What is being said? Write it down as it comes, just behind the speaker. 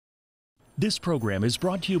This program is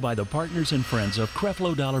brought to you by the partners and friends of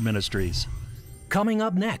Creflo Dollar Ministries. Coming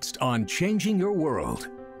up next on Changing Your World.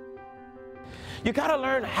 You got to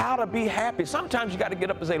learn how to be happy. Sometimes you got to get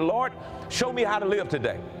up and say, Lord, show me how to live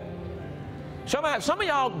today. Some of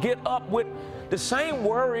y'all get up with the same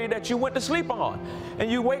worry that you went to sleep on.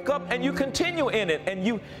 And you wake up and you continue in it. And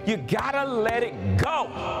you got to let it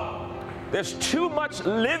go. There's too much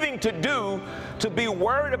living to do to be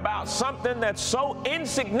worried about something that's so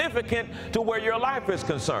insignificant to where your life is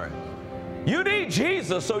concerned. You need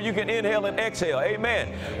Jesus so you can inhale and exhale.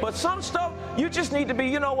 Amen. But some stuff, you just need to be,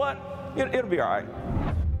 you know what? It'll be all right.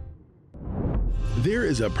 There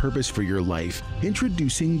is a purpose for your life.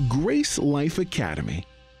 Introducing Grace Life Academy,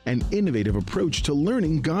 an innovative approach to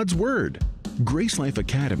learning God's Word. Grace Life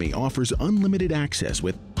Academy offers unlimited access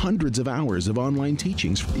with hundreds of hours of online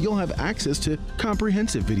teachings. You'll have access to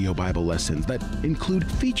comprehensive video Bible lessons that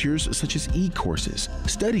include features such as e-courses,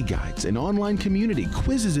 study guides, an online community,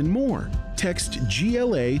 quizzes, and more. Text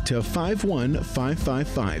GLA to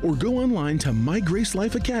 51555 or go online to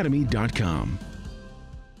mygracelifeacademy.com.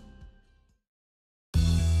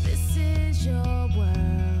 This is your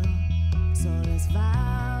world, so let's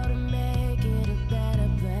vow to make it a better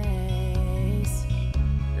place.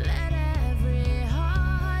 Let every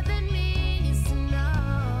heart that needs to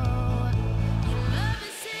know you love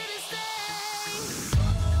is here to stay.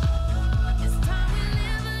 It's time we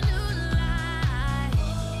live a new life.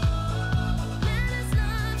 Let His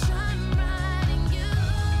love shine bright in you.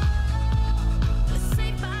 We're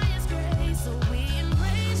saved by His grace, so we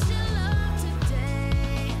embrace your love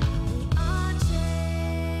today. We are changed.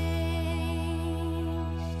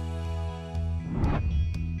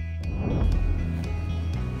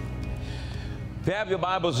 If you have your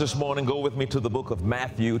Bibles this morning, go with me to the book of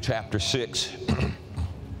Matthew chapter 6.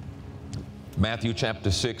 Matthew chapter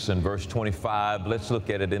 6 and verse 25. Let's look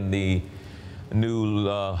at it in the New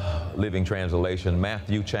Living Translation.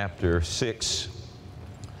 Matthew chapter 6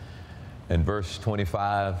 and verse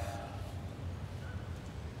 25.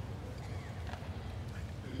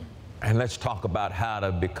 And let's talk about how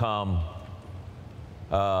to become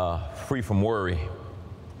free from worry,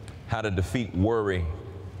 how to defeat worry.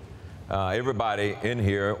 Everybody in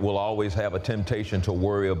here will always have a temptation to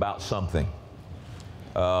worry about something.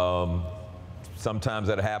 Sometimes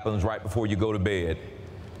that happens right before you go to bed,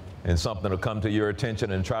 and something will come to your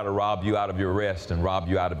attention and try to rob you out of your rest and rob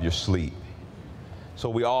you out of your sleep. So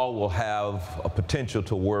we all will have a potential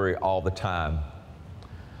to worry all the time.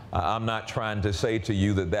 I'm not trying to say to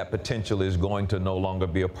you that that potential is going to no longer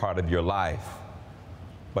be a part of your life,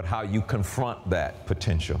 but how you confront that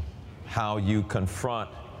potential, how you confront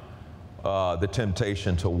the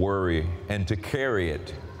temptation to worry and to carry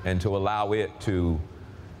it and to allow it to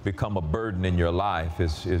become a burden in your life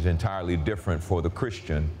is entirely different for the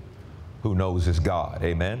Christian who knows his God.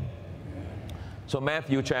 Amen? So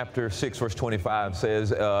Matthew chapter 6 verse 25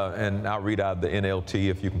 says, and I'll read out the NLT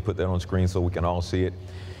if you can put that on screen so we can all see it.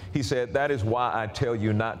 He said, "That is why I tell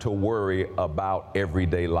you not to worry about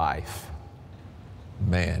everyday life."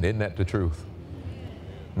 Man, isn't that the truth?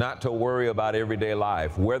 Not to worry about everyday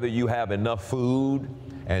life, whether you have enough food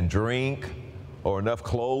and drink or enough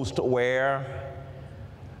clothes to wear.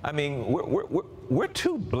 I mean, we're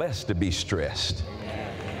too blessed to be stressed.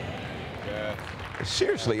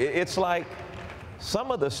 Seriously, it's like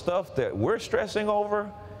some of the stuff that we're stressing over,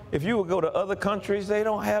 if you would go to other countries, they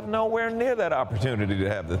don't have nowhere near that opportunity to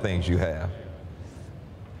have the things you have.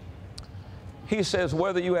 He says,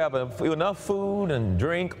 whether you have enough food and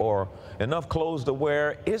drink or enough clothes to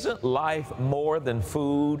wear, isn't life more than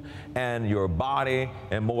food and your body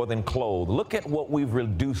and more than clothes? Look at what we've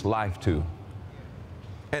reduced life to.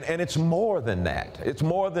 And it's more than that. It's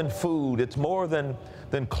more than food. It's more than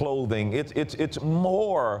clothing. It's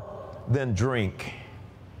more than drink.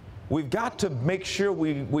 We've got to make sure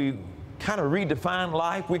we kind of redefine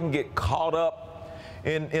life. We can get caught up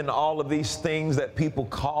in all of these things that people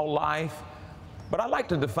call life. But I like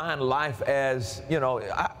to define life as, you know,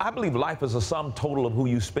 I believe life is a sum total of who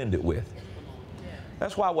you spend it with.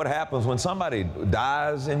 That's why what happens when somebody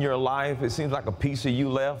dies in your life, it seems like a piece of you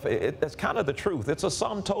left. That's kind of the truth. It's a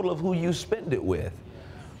sum total of who you spend it with.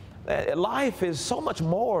 Life is so much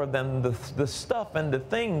more than the stuff and the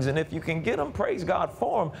things, and if you can get them, praise God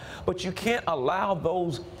for them, but you can't allow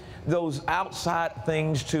those outside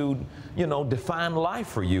things to, you know, define life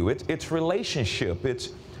for you. It's relationship. It's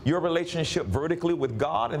your relationship vertically with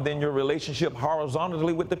God, and then your relationship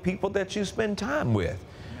horizontally with the people that you spend time with.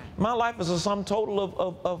 My life is a sum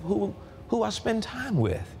total of who I spend time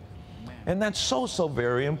with. And that's so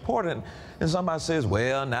very important. And somebody says,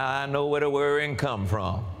 well, now I know where the worrying come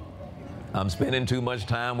from. I'm spending too much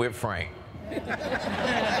time with Frank.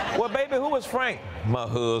 Well, baby, who is Frank? My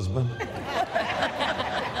husband.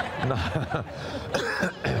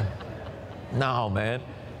 No, man.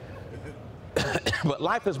 But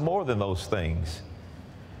life is more than those things.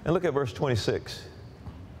 And look at verse 26.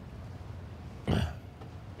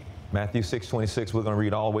 Matthew 6:26, we're going to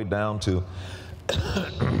read all the way down to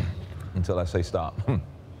until I say stop.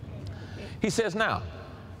 He says, now,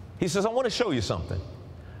 he says, I want to show you something.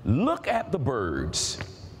 Look at the birds.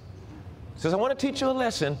 He says, I want to teach you a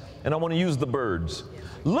lesson, and I want to use the birds.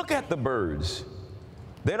 Look at the birds.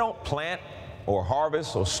 They don't plant or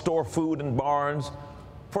harvest or store food in barns,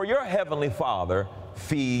 for your heavenly Father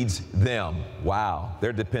feeds them. Wow,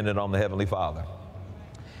 they're dependent on the heavenly Father.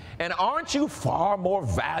 And aren't you far more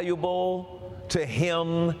valuable to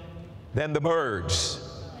him than the birds?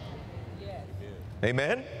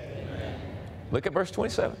 Amen? Look at verse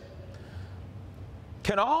 27.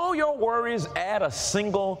 Can all your worries add a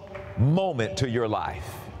single moment to your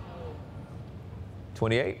life?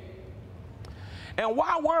 28. And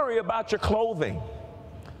why worry about your clothing?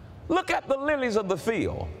 Look at the lilies of the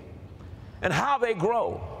field and how they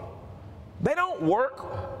grow. They don't work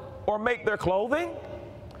or make their clothing.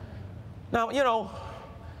 Now, you know,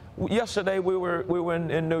 yesterday we were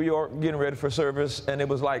in New York getting ready for service, and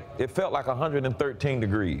it felt like 113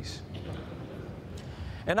 degrees.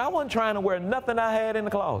 And I wasn't trying to wear nothing I had in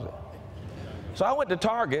the closet. So I went to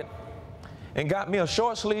Target and got me a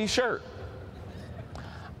short sleeve shirt.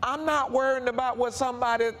 I'm not worrying about what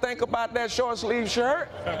somebody think about that short sleeve shirt.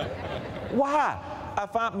 Why? I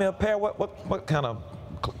found me a pair, what kind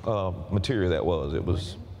of material that was? It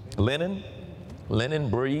was linen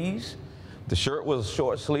breeze. The shirt was a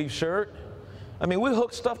short sleeve shirt. I mean, we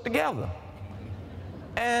hooked stuff together.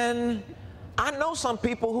 And I know some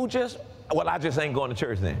people who just, well, I just ain't going to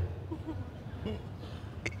church then.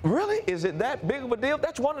 Really? Is it that big of a deal?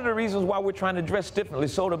 That's one of the reasons why we're trying to dress differently,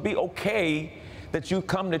 so to be okay that you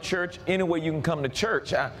come to church any way you can come to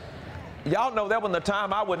church. Y'all know that was the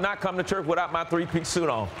time I would not come to church without my three-piece suit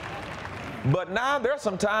on. But now there's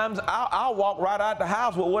some times I'll walk right out the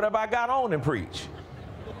house with whatever I got on and preach.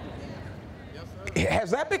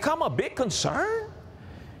 Has that become a big concern?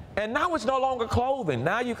 And now it's no longer clothing.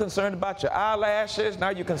 Now you're concerned about your eyelashes. Now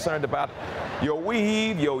you're concerned about your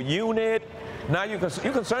weave, your unit. Now you're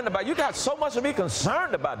concerned about, you got so much to be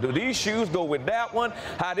concerned about. Do these shoes go with that one?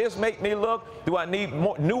 How this make me look? Do I need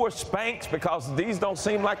newer Spanx because these don't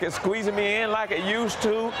seem like it's squeezing me in like it used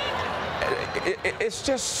to? It's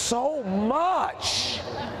just so much.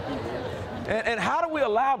 And how do we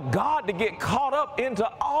allow God to get caught up into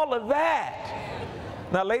all of that?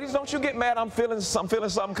 Now, ladies, don't you get mad. I'm feeling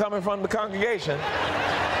something coming from the congregation.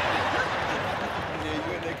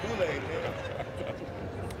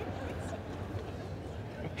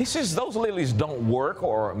 He says those lilies don't work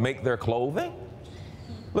or make their clothing.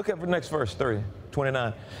 Look at the next verse,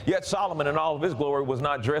 29. Yet Solomon in all of his glory was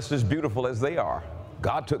not dressed as beautiful as they are.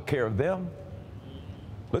 God took care of them.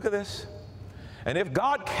 Look at this. And if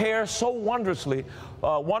God cares so wondrously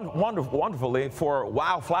for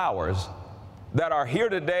wildflowers that are here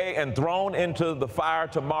today and thrown into the fire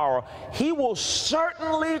tomorrow, he will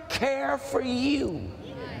certainly care for you.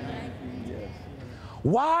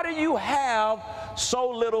 Why do you have so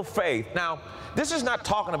little faith? Now, this is not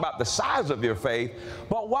talking about the size of your faith,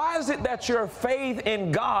 but why is it that your faith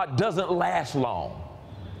in God doesn't last long?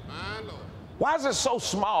 Why is it so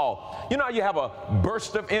small? You know, you have a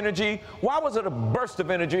burst of energy. Why was it a burst of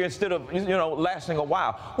energy instead of, lasting a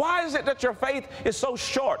while? Why is it that your faith is so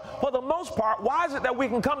short? For the most part, why is it that we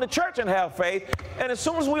can come to church and have faith, and as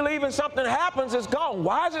soon as we leave and something happens, it's gone?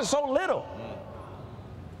 Why is it so little?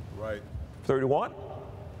 Right. 31.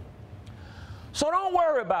 So don't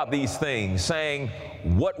worry about these things, saying,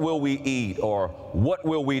 what will we eat, or what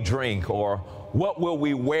will we drink, or what will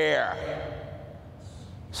we wear?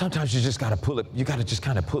 Sometimes you just got to pull it, you got to just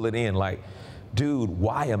kind of pull it in like, dude,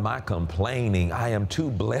 why am I complaining? I am too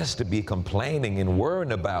blessed to be complaining and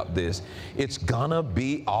worrying about this. It's gonna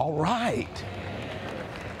be all right.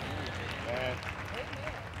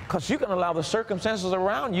 Because you can allow the circumstances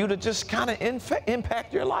around you to just kind of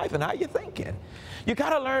impact your life and how you're thinking. You got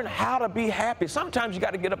to learn how to be happy. Sometimes you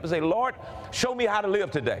got to get up and say, Lord, show me how to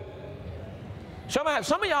live today. Some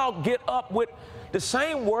of y'all get up with the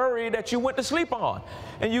same worry that you went to sleep on.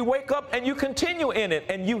 And you wake up and you continue in it.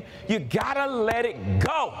 And you got to let it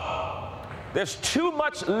go. There's too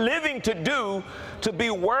much living to do to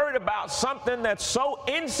be worried about something that's so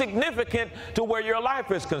insignificant to where your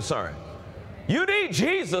life is concerned. You need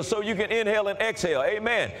Jesus so you can inhale and exhale.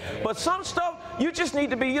 Amen. But some stuff, you just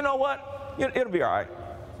need to be, you know what? It'll be all right.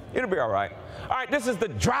 It'll be all right. All right, this is the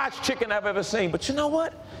driest chicken I've ever seen. But you know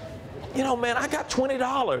what? You know, man, I got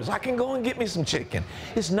 $20. I can go and get me some chicken.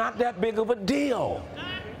 It's not that big of a deal.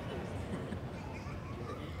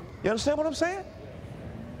 You understand what I'm saying?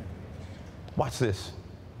 Watch this.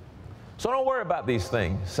 So don't worry about these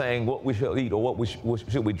things, saying what we shall eat or what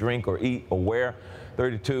should we drink or eat or wear.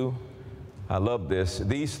 32, I love this.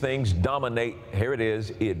 These things dominate, here it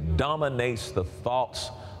is, it dominates the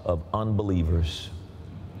thoughts of unbelievers.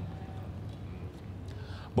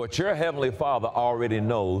 But your Heavenly Father already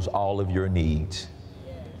knows all of your needs.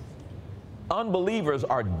 Unbelievers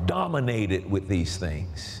are dominated with these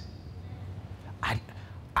things.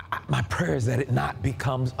 My prayer is that it not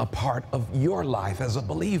becomes a part of your life as a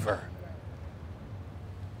believer.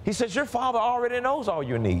 He says, your Father already knows all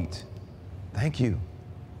your needs. Thank you.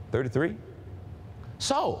 33.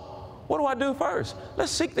 So, what do I do first?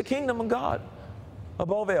 Let's seek the kingdom of God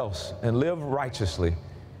above else and live righteously,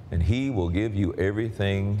 and He will give you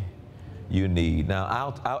everything you need.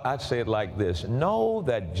 Now, I'd say it like this. Know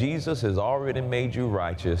that Jesus has already made you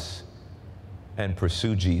righteous, and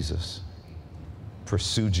pursue Jesus.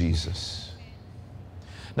 Pursue Jesus.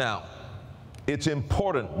 Now, it's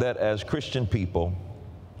important that as Christian people,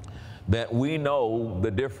 that we know the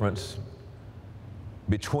difference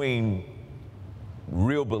between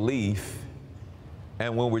real belief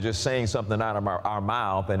and when we're just saying something out of our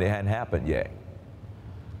mouth and it hadn't happened yet.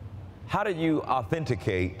 How do you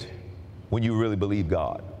authenticate when you really believe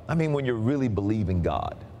God? I mean, when you're really believing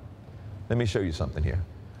God. Let me show you something here.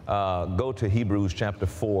 Go to Hebrews chapter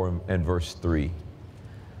 4 and verse 3.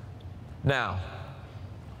 Now,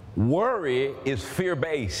 worry is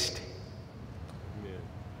fear-based.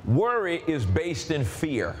 Worry is based in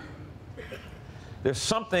fear. There's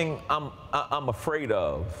something I'm afraid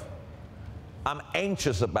of. I'm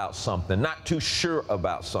anxious about something, not too sure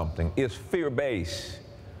about something. It's fear-based.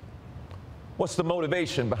 What's the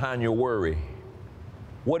motivation behind your worry?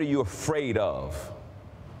 What are you afraid of?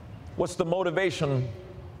 What's the motivation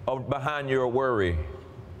behind your worry?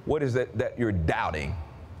 What is it that you're doubting?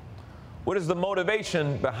 What is the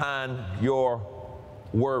motivation behind your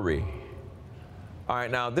worry? All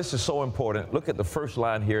right, now this is so important. Look at the first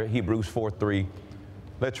line here, Hebrews 4:3.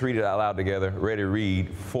 Let's read it out loud together. Ready,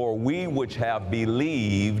 read. For we which have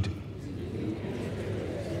believed,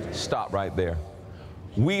 stop right there.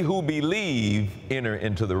 We who believe enter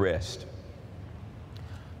into the rest.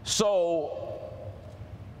 So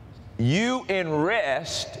you in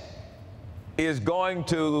rest is going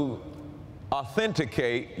to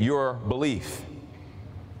authenticate your belief.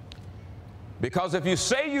 Because if you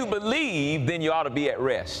say you believe, then you ought to be at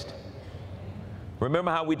rest.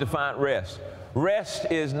 Remember how we define rest. Rest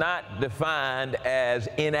is not defined as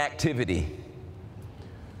inactivity.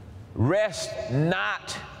 Rest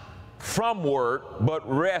not from work, but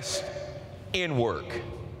rest in work.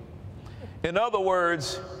 In other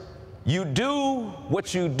words, you do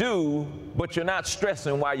what you do, but you're not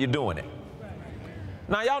stressing while you're doing it.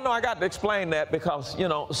 Now, y'all know I got to explain that because, you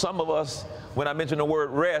know, some of us, when I mention the word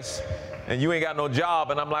rest, and you ain't got no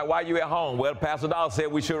job, and I'm like, why are you at home? Well, Pastor Dahl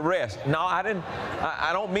said we should rest. No, I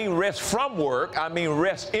don't mean rest from work. I mean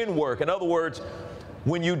rest in work. In other words,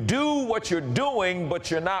 when you do what you're doing,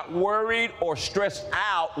 but you're not worried or stressed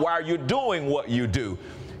out while you're doing what you do,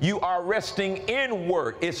 you are resting in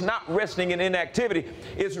work. It's not resting in inactivity.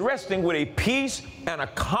 It's resting with a peace and a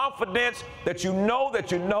confidence that you know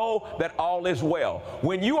that all is well.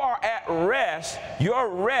 When you are at rest, your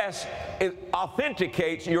rest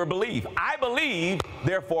authenticates your belief. I believe,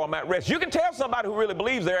 therefore I'm at rest. You can tell somebody who really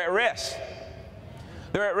believes they're at rest.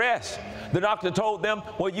 They're at rest. The doctor told them,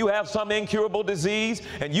 well, you have some incurable disease,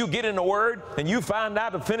 and you get in the Word, and you find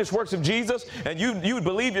out the finished works of Jesus, and you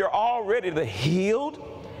believe you're already healed.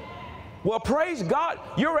 Well, praise God,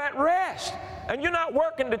 you're at rest. And you're not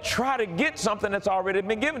working to try to get something that's already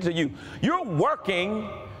been given to you. You're working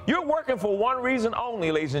for one reason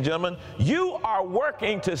only, ladies and gentlemen. You are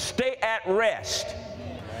working to stay at rest.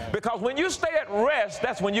 Because when you stay at rest,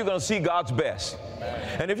 that's when you're going to see God's best.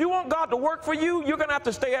 And if you want God to work for you, you're going to have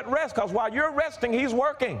to stay at rest, because while you're resting, He's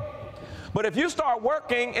working. But if you start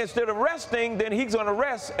working instead of resting, then He's going to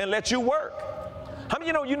rest and let you work. How many of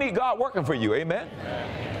you know you need God working for you? Amen?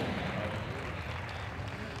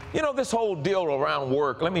 You know, this whole deal around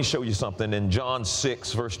work, let me show you something in John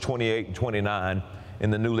 6, verse 28 and 29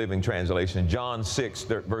 in the New Living Translation. John 6,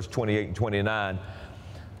 verse 28 and 29.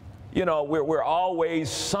 You know, we're always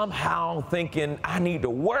somehow thinking, I need to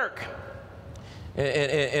work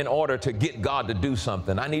in order to get God to do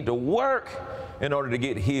something. I need to work in order to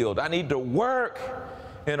get healed. I need to work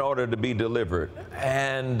in order to be delivered.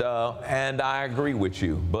 And I agree with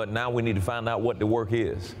you, but now we need to find out what the work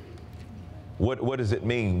is. What does it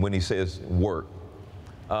mean when he says work?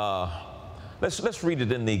 Let's read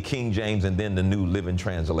it in the King James and then the New Living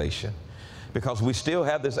Translation. Because we still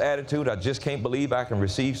have this attitude, I just can't believe I can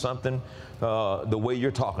receive something the way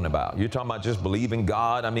you're talking about. You're talking about just believing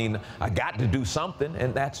God. I mean, I got to do something,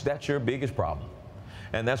 and that's your biggest problem.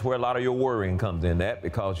 And that's where a lot of your worrying comes in, that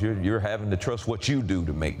because you're having to trust what you do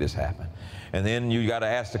to make this happen. And then you got to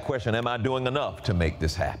ask the question, am I doing enough to make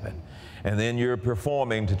this happen? And then you're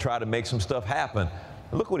performing to try to make some stuff happen.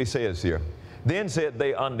 Look what he says here. Then said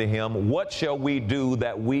they unto him, what shall we do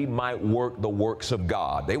that we might work the works of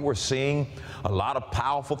God? They were seeing a lot of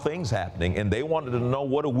powerful things happening, and they wanted to know,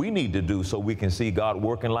 what do we need to do so we can see God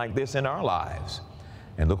working like this in our lives?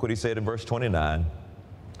 And look what he said in verse 29.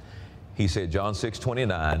 He said, John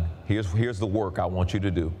 6:29, here's the work I want you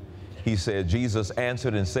to do. He said, Jesus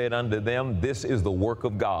answered and said unto them, this is the work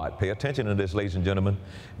of God. Pay attention to this, ladies and gentlemen.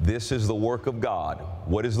 This is the work of God.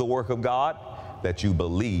 What is the work of God? That you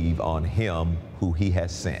believe on him who he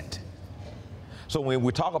has sent. So when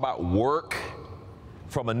we talk about work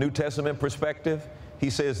from a New Testament perspective, he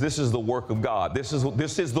says this is the work of God. This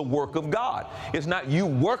is the work of God. It's not you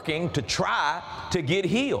working to try to get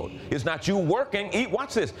healed. It's not you working,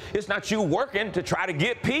 watch this, it's not you working to try to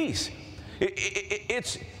get peace.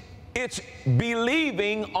 It's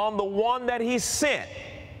believing on the one that he sent.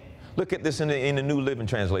 Look at this in the New Living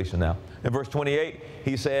Translation now. In verse 28,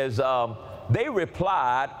 he says, they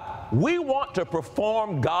replied, we want to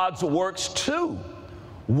perform God's works too.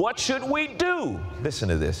 What should we do? Listen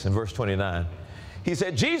to this in verse 29. He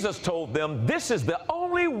said, Jesus told them, this is the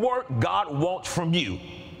only work God wants from you.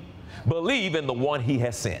 Believe in the one he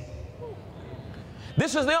has sent.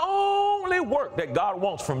 This is the only work that God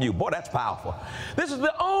wants from you. Boy, that's powerful. This is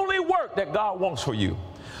the only work that God wants for you.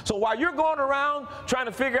 So while you're going around trying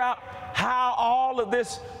to figure out how all of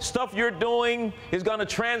this stuff you're doing is going to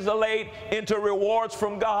translate into rewards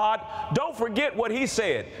from God, don't forget what he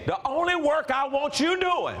said. The only work I want you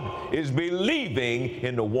doing is believing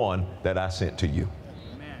in the one that I sent to you.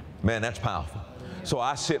 Man, that's powerful. So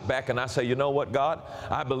I sit back and I say, you know what, God?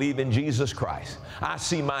 I believe in Jesus Christ. I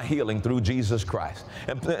see my healing through Jesus Christ.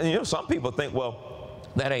 And you know, some people think, well,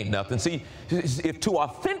 that ain't nothing. See, if to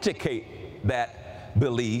authenticate that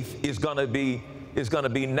belief is going to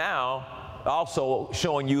be now also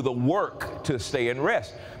showing you the work to stay in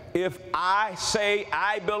rest. If I say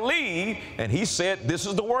I believe, and he said, this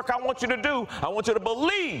is the work I want you to do, I want you to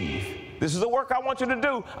believe. This is the work I want you to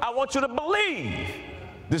do, I want you to believe.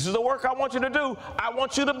 This is the work I want you to do, I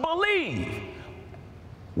want you to believe.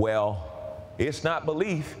 Well, it's not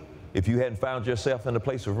belief if you hadn't found yourself in a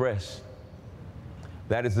place of rest.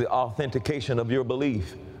 That is the authentication of your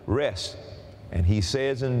belief, rest. And he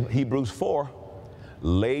says in Hebrews 4,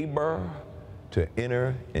 labor to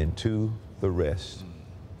enter into the rest.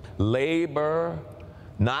 Labor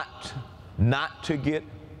not to get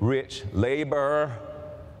rich. Labor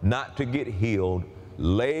not to get healed.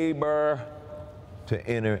 Labor to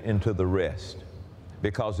enter into the rest.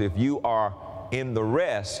 Because if you are in the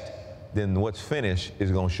rest, then what's finished is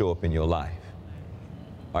going to show up in your life.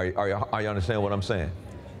 Are you understand what I'm saying?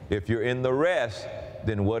 If you're in the rest,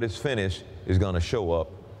 then what is finished is going to show up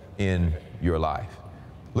in your life.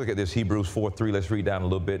 Look at this, Hebrews 4:3. Let's read down a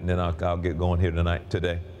little bit, and then I'll get going here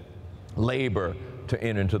today. Labor to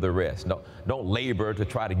enter into the rest. No, don't labor to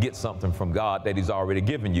try to get something from God that he's already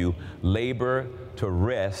given you. Labor to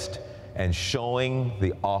rest and showing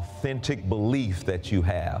the authentic belief that you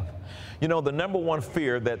have. You know, the number one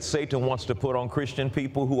fear that Satan wants to put on Christian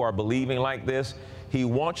people who are believing like this, he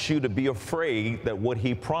wants you to be afraid that what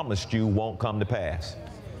he promised you won't come to pass.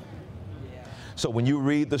 So when you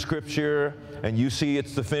read the scripture and you see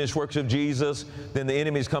it's the finished works of Jesus, then the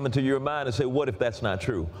enemy's coming to your mind and say, what if that's not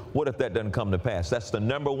true? What if that doesn't come to pass? That's the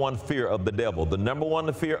number one fear of the devil. The number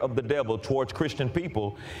one fear of the devil towards Christian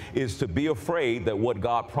people is to be afraid that what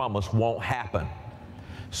God promised won't happen.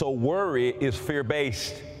 So worry is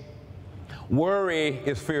fear-based. Worry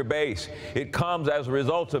is fear-based. It comes as a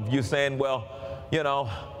result of you saying, well, you know,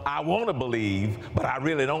 I want to believe, but I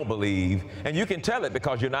really don't believe. And you can tell it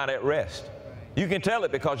because you're not at rest. You can tell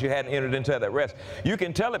it because you hadn't entered into that rest. You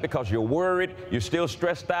can tell it because you're worried, you're still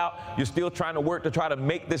stressed out, you're still trying to work to try to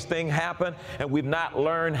make this thing happen, and we've not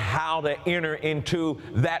learned how to enter into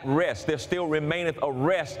that rest. There still remaineth a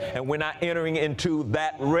rest, and we're not entering into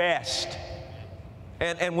that rest.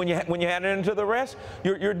 And when you enter into the rest,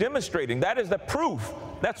 you're demonstrating. That is the proof.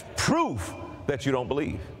 That's proof that you don't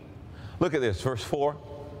believe. Look at this, verse 4,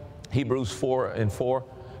 Hebrews 4:4.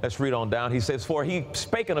 Let's read on down. He says, for he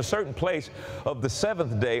spake in a certain place of the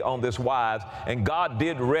seventh day on this wise, and God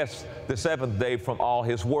did rest the seventh day from all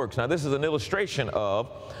his works. Now, this is an illustration of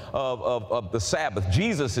the Sabbath.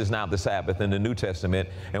 Jesus is now the Sabbath in the New Testament,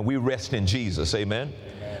 and we rest in Jesus. Amen?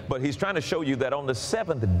 But he's trying to show you that on the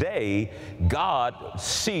seventh day, God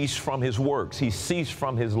ceased from his works. He ceased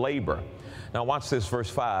from his labor. Now, watch this, verse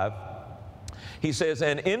 5. He says,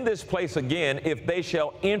 and in this place again, if they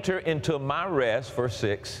shall enter into my rest, verse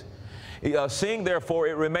 6, seeing therefore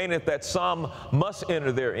it remaineth that some must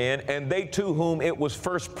enter therein, and they to whom it was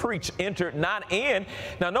first preached entered not in.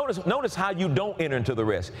 Now notice how you don't enter into the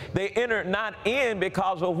rest. They entered not in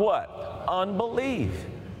because of what? Unbelief.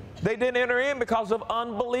 They didn't enter in because of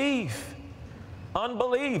unbelief.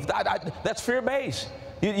 Unbelief. That's fear-based.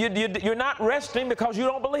 You're not resting because you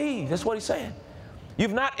don't believe. That's what he's saying.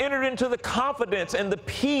 You've not entered into the confidence and the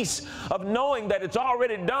peace of knowing that it's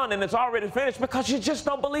already done and it's already finished because you just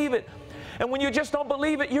don't believe it. And when you just don't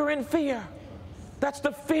believe it, you're in fear. That's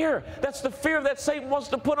the fear. That's the fear that Satan wants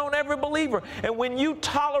to put on every believer. And when you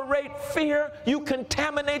tolerate fear, you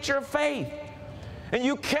contaminate your faith. And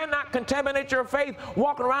you cannot contaminate your faith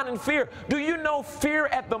walking around in fear. Do you know fear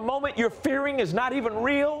at the moment you're fearing is not even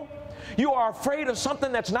real? You are afraid of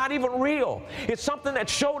something that's not even real. It's something that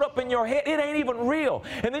showed up in your head. It ain't even real.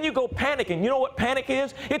 And then you go panicking. You know what panic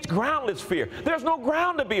is? It's groundless fear. There's no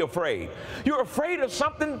ground to be afraid. You're afraid of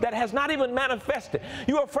something that has not even manifested.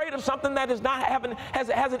 You're afraid of something that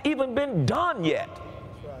hasn't even been done yet.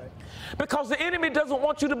 Because the enemy doesn't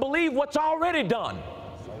want you to believe what's already done.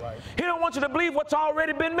 He don't want you to believe what's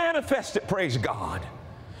already been manifested, praise God.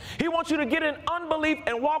 He wants you to get in unbelief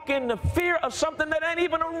and walk in the fear of something that ain't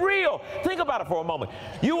even real. Think about it for a moment.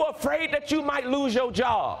 You're afraid that you might lose your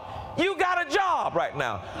job. You got a job right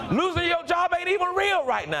now. Losing your job ain't even real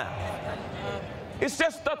right now. It's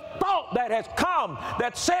just the thought that has come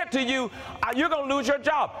that said to you, you're going to lose your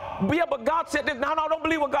job. Yeah, but God said this. No, don't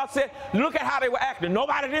believe what God said. Look at how they were acting.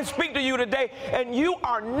 Nobody didn't speak to you today. And you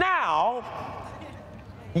are now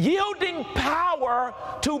yielding power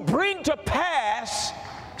to bring to pass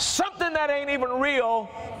something that ain't even real.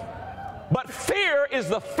 But fear is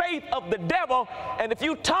the faith of the devil, and if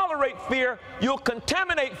you tolerate fear, you'll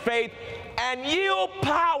contaminate faith and yield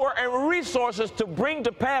power and resources to bring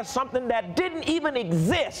to pass something that didn't even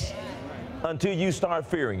exist until you start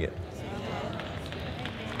fearing it.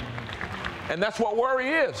 And that's what worry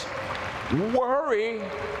is.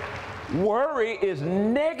 Worry is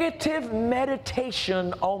negative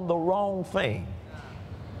meditation on the wrong thing.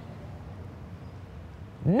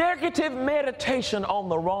 Negative meditation on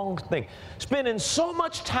the wrong thing. Spending so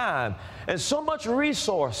much time and so much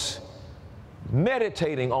resource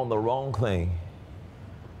meditating on the wrong thing.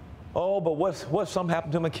 Oh, but what if something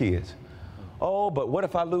happened to my kids? Oh, but what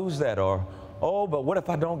if I lose that? Or, oh, but what if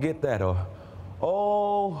I don't get that? Or,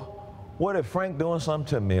 oh, what if Frank doing something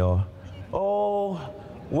to me? Or, oh,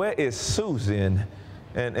 where is Susan?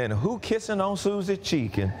 And who kissing on Susie's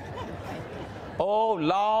cheek? And, oh,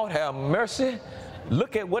 Lord, have mercy.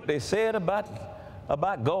 Look at what they said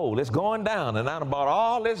about gold. It's going down, and I bought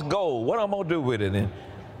all this gold. What am I going to do with it? And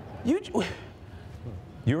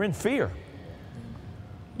you're in fear.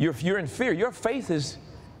 You're in fear. Your faith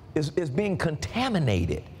is being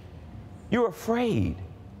contaminated. You're afraid.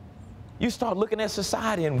 You start looking at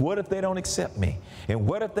society, and what if they don't accept me? And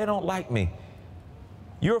what if they don't like me?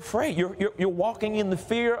 You're afraid. You're walking in the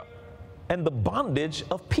fear and the bondage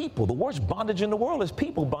of people. The worst bondage in the world is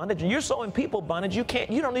people bondage. And you're so in people bondage, you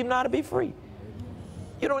don't even know how to be free.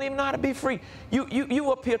 You don't even know how to be free.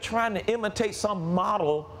 You up here trying to imitate some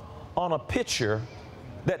model on a picture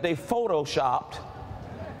that they photoshopped.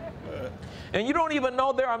 And you don't even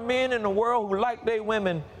know there are men in the world who like their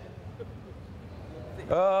women,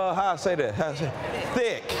 how I say that? How I say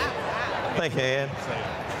thick. Thank you, Ann.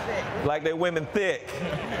 Like their women thick.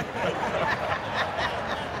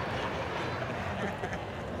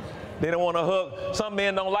 They don't want to hug. Some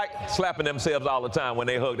men don't like slapping themselves all the time when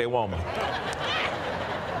they hug their woman.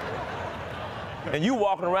 And you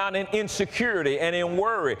walking around in insecurity and in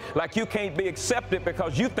worry, like you can't be accepted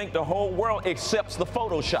because you think the whole world accepts the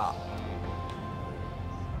Photoshop.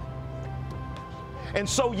 And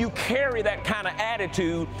so you carry that kind of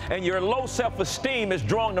attitude, and your low self-esteem is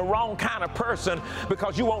drawing the wrong kind of person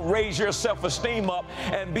because you won't raise your self-esteem up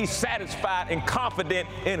and be satisfied and confident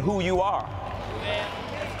in who you are.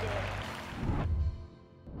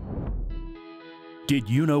 Did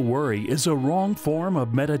you know worry is a wrong form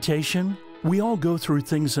of meditation? We all go through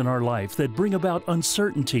things in our life that bring about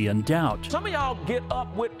uncertainty and doubt. Some of y'all get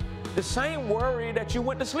up with the same worry that you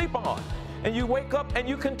went to sleep on. And you wake up and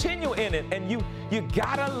you continue in it, and you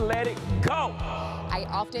gotta let it go. I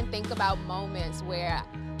often think about moments where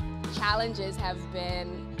challenges have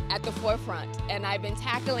been at the forefront, and I've been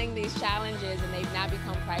tackling these challenges and they've now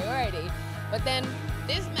become priority. But then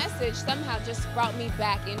this message somehow just brought me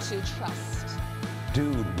back into trust.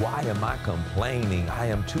 Dude, why am I complaining? I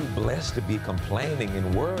am too blessed to be complaining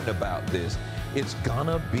and worried about this. It's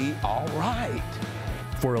gonna be all right.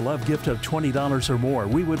 For a love gift of $20 or more,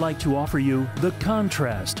 we would like to offer you The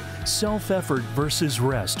Contrast, Self-Effort versus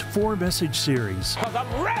Rest 4-message series. Because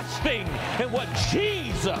I'm resting in what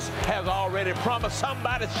Jesus has already promised.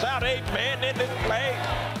 Somebody shout amen in this place.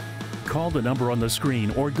 Call the number on the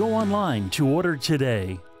screen or go online to order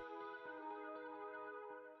today.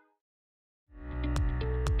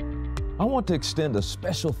 I want to extend a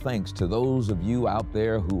special thanks to those of you out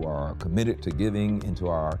there who are committed to giving into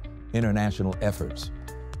our international efforts.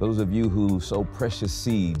 Those of you who sow precious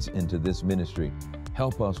seeds into this ministry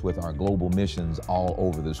help us with our global missions all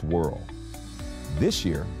over this world. This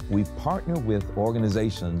year, we've partnered with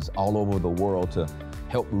organizations all over the world to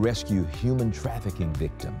help rescue human trafficking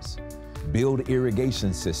victims, build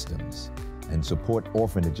irrigation systems, and support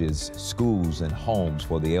orphanages, schools, and homes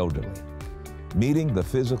for the elderly. Meeting the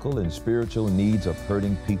physical and spiritual needs of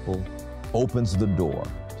hurting people opens the door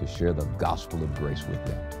to share the gospel of grace with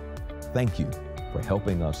them. Thank you for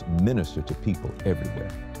helping us minister to people everywhere,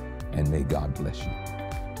 and may God bless you.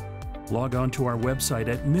 Log on to our website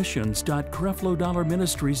at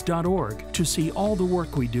missions.creflodollarministries.org to see all the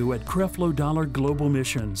work we do at Creflo Dollar Global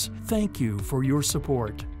Missions. Thank you for your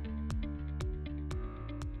support.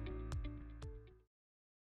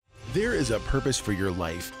 There is a purpose for your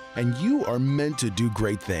life, and you are meant to do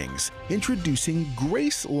great things. Introducing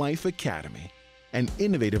Grace Life Academy, an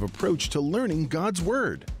innovative approach to learning God's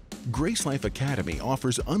Word. Grace Life Academy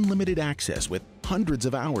offers unlimited access with hundreds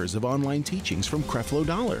of hours of online teachings from Creflo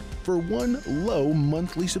Dollar. For one low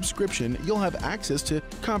monthly subscription, you'll have access to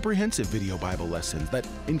comprehensive video Bible lessons that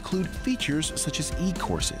include features such as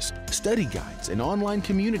e-courses, study guides, an online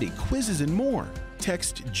community, quizzes, and more.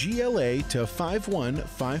 Text GLA to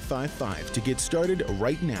 51555 to get started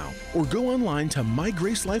right now, or go online to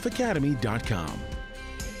mygracelifeacademy.com.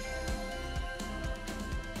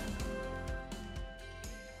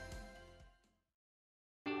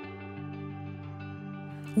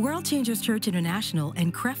 World Changers Church International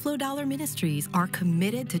and Creflo Dollar Ministries are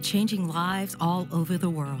committed to changing lives all over the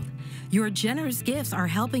world. Your generous gifts are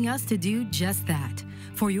helping us to do just that.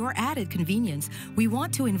 For your added convenience, we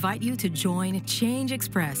want to invite you to join Change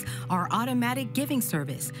Express, our automatic giving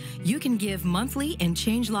service. You can give monthly and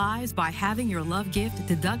change lives by having your love gift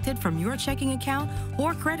deducted from your checking account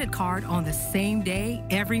or credit card on the same day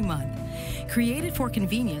every month. Created for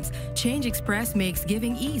convenience, Change Express makes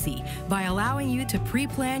giving easy by allowing you to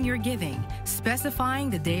pre-plan your giving, specifying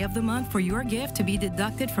the day of the month for your gift to be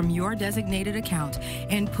deducted from your designated account,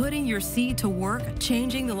 and putting your seed to work,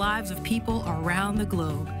 changing the lives of people around the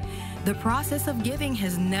globe. The process of giving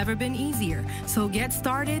has never been easier, so get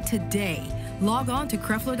started today. Log on to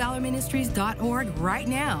creflodollarministries.org right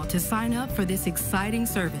now to sign up for this exciting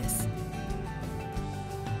service.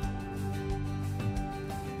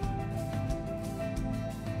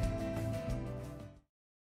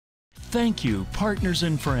 Thank you, partners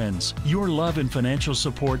and friends. Your love and financial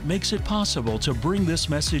support makes it possible to bring this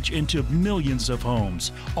message into millions of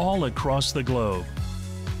homes all across the globe.